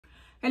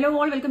Hello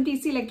all, welcome to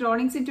EC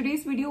Electronics. In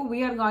today's video,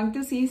 we are going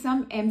to see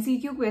some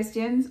MCQ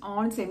questions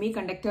on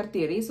semiconductor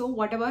theory. So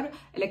whatever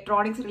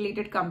electronics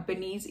related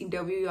companies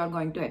interview you are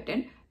going to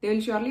attend, they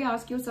will surely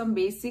ask you some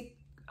basic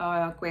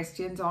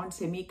questions on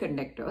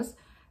semiconductors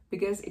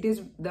because it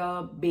is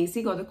the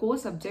basic or the core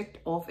subject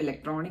of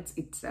electronics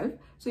itself.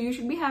 So you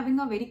should be having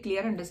a very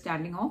clear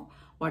understanding of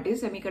what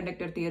is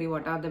semiconductor theory,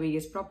 what are the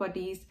various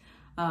properties.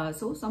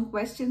 So some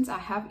questions I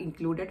have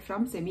included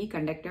from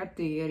semiconductor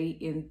theory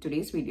in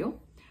today's video.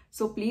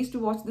 So please to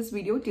watch this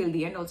video till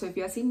the end. Also, if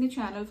you are seeing the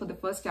channel for the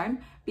first time,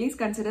 please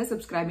consider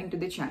subscribing to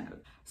the channel.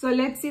 So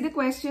let's see the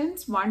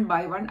questions one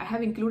by one. I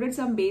have included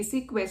some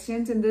basic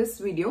questions in this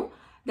video.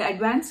 The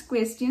advanced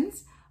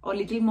questions or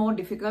little more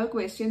difficult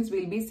questions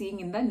we'll be seeing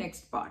in the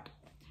next part.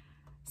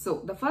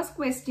 So the first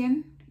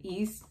question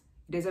is,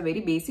 it is a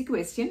very basic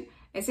question.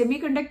 A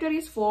semiconductor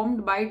is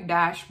formed by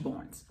dash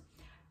bonds.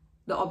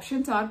 The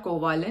options are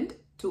covalent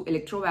to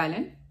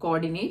electrovalent,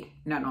 coordinate,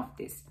 none of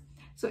this.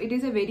 So it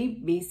is a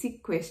very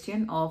basic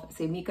question of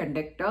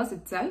semiconductors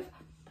itself.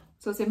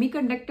 So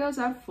semiconductors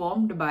are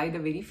formed by the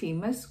very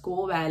famous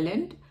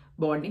covalent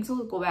bonding.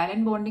 So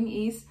covalent bonding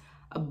is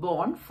a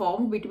bond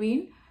formed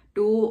between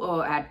two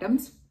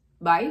atoms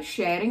by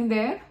sharing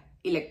their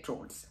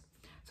electrons.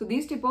 So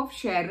this type of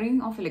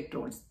sharing of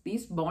electrons,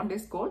 this bond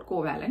is called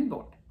covalent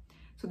bond.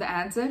 So the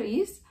answer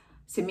is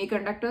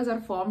semiconductors are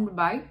formed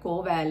by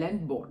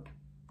covalent bond.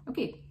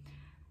 Okay.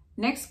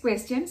 Next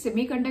question,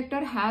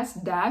 semiconductor has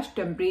dash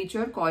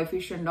temperature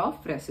coefficient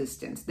of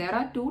resistance. There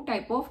are two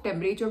type of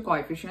temperature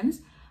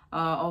coefficients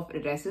of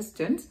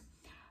resistance.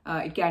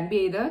 It can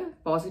be either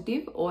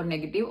positive or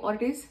negative, or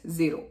it is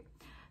 0.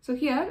 So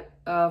here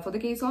for the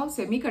case of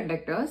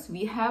semiconductors,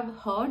 we have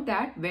heard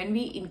that when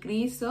we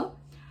increase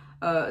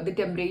the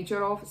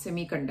temperature of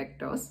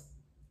semiconductors,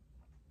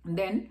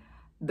 then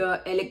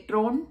the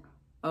electron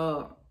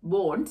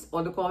bonds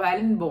or the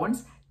covalent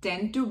bonds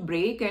tend to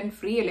break and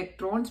free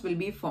electrons will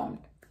be formed.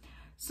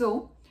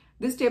 So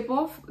this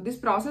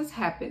process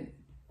happen.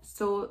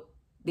 So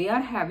they are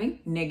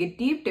having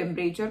negative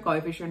temperature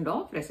coefficient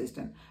of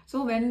resistance.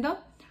 So when the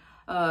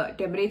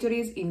temperature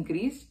is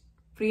increased,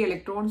 free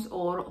electrons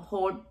or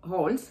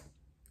holes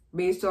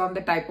based on the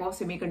type of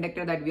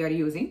semiconductor that we are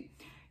using,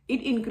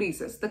 it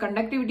increases. The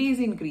conductivity is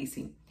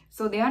increasing.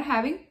 So they are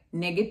having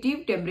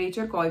negative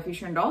temperature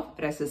coefficient of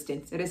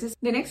resistance.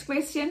 The next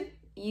question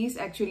is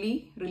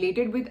actually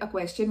related with a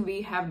question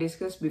we have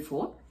discussed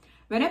before.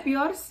 When a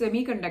pure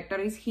semiconductor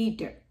is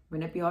heated,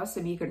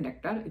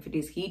 if it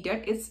is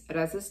heated, its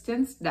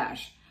resistance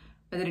dash,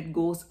 whether it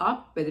goes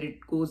up, whether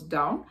it goes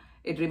down,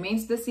 it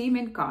remains the same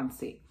and can't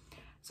say.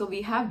 So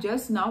we have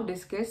just now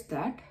discussed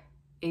that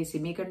a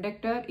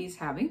semiconductor is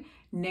having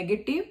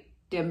negative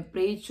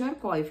temperature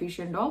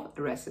coefficient of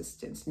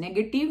resistance.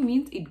 Negative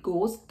means it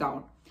goes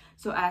down.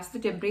 So as the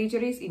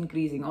temperature is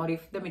increasing, or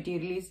if the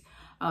material is,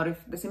 or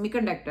if the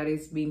semiconductor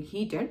is being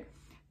heated,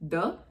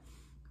 the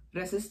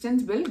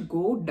resistance will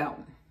go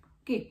down.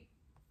 Okay,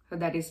 so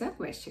that is a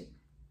question.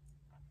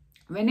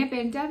 When a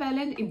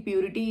pentavalent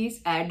impurity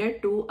is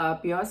added to a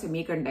pure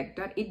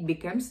semiconductor, it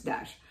becomes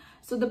dash.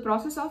 So the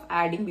process of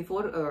adding,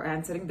 before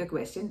answering the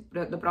question,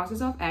 the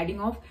process of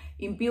adding of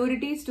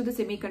impurities to the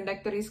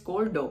semiconductor is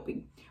called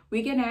doping.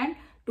 We can add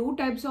two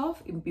types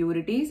of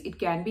impurities. It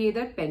can be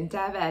either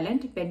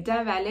pentavalent.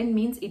 Pentavalent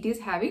means it is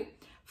having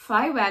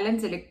 5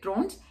 valence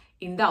electrons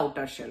in the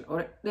outer shell,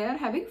 or they are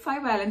having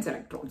 5 valence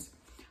electrons.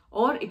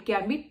 Or it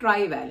can be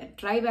trivalent.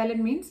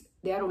 Trivalent means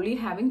they are only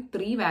having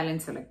 3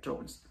 valence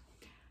electrons.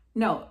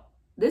 Now,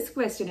 this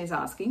question is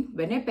asking,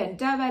 when a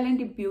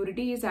pentavalent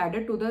impurity is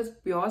added to the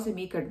pure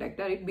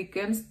semiconductor, it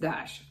becomes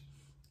dash.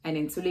 An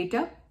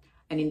insulator,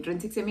 an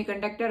intrinsic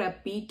semiconductor, a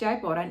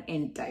p-type or an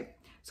n-type.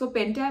 So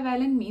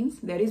pentavalent means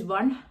there is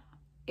one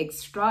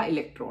extra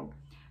electron.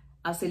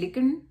 A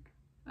silicon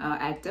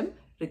atom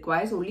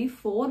requires only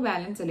 4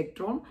 valence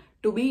electron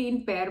to be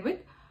in pair with,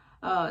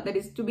 that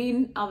is to be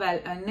in a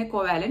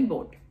covalent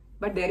bond.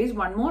 But there is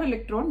one more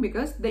electron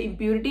because the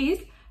impurity is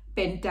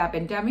penta.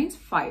 Penta means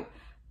 5.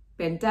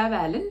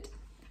 Pentavalent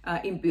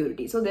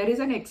impurity. So there is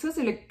an excess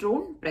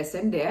electron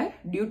present there,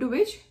 due to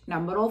which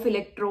number of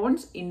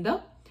electrons in the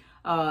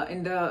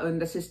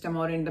system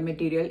or in the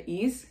material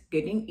is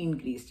getting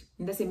increased.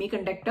 In the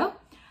semiconductor,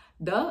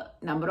 the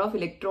number of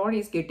electron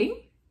is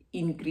getting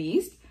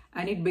increased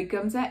and it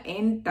becomes a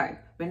N-type.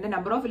 When the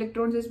number of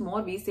electrons is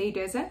more, we say it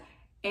as a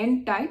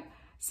N-type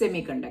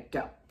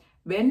semiconductor.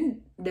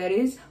 When there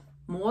is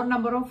more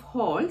number of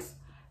holes,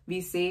 we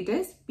say it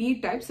as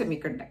P-type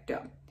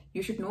semiconductor.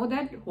 You should know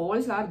that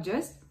holes are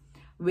just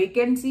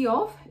vacancy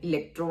of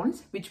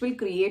electrons which will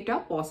create a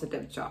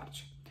positive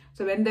charge.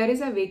 So when there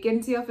is a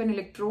vacancy of an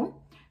electron,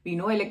 we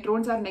know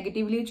electrons are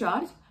negatively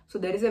charged. So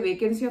there is a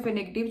vacancy of a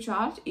negative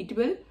charge, it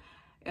will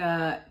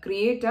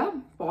create a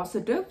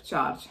positive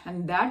charge,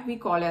 and that we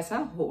call as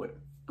a hole.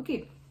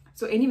 Okay.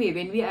 So anyway,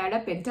 when we add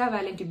a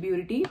pentavalent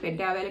impurity,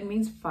 pentavalent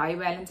means 5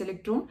 valence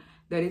electron.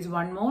 There is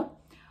one more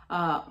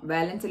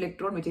valence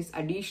electron which is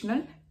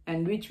additional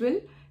and which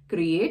will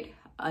create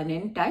an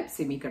N-type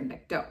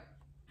semiconductor.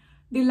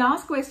 The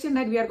last question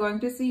that we are going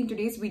to see in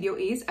today's video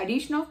is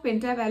addition of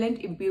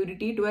pentavalent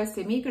impurity to a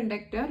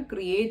semiconductor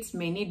creates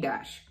many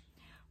dash.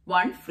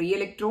 1. Free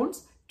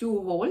electrons,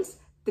 2 holes,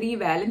 3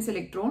 valence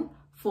electron,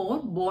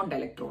 4 bond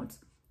electrons.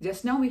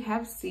 Just now we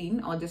have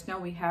seen, or just now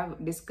we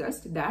have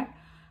discussed that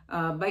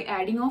by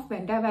adding of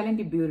pentavalent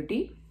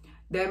impurity,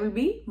 there will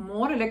be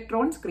more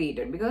electrons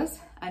created because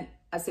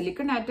a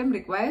silicon atom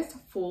requires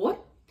 4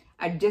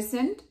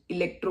 adjacent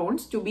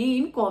electrons to be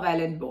in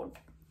covalent bond.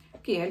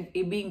 Okay,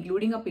 I'll be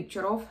including a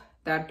picture of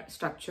that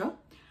structure.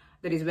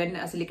 That is when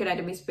a silicon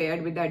atom is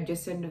paired with the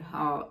adjacent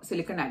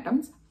silicon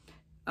atoms.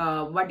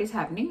 What is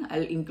happening,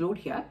 I'll include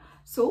here.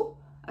 So,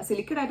 a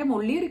silicon atom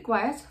only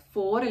requires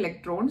 4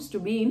 electrons to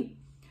be in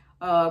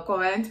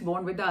covalent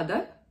bond with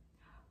the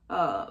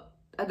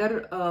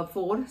other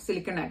 4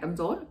 silicon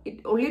atoms, or it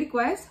only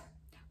requires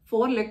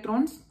 4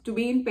 electrons to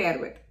be in pair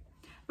with.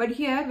 But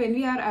here when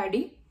we are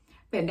adding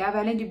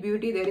pentavalent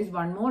impurity, there is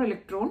one more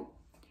electron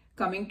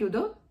coming to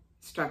the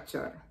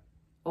structure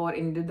or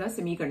into the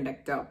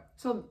semiconductor.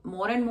 So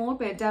more and more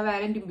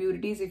pentavalent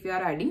impurities if you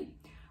are adding,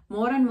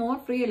 more and more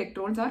free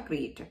electrons are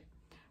created.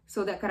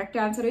 So the correct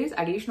answer is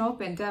addition of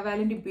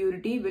pentavalent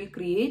impurity will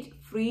create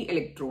free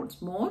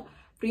electrons. More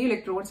free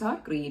electrons are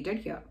created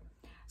here.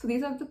 So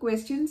these are the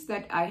questions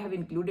that I have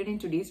included in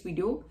today's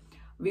video.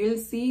 We'll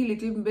see a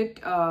little bit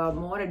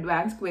more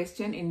advanced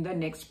question in the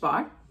next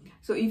part.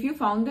 So if you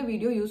found the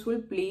video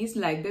useful, please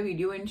like the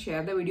video and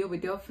share the video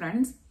with your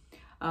friends.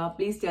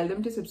 Please tell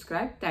them to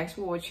subscribe. Thanks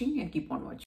for watching and keep on watching.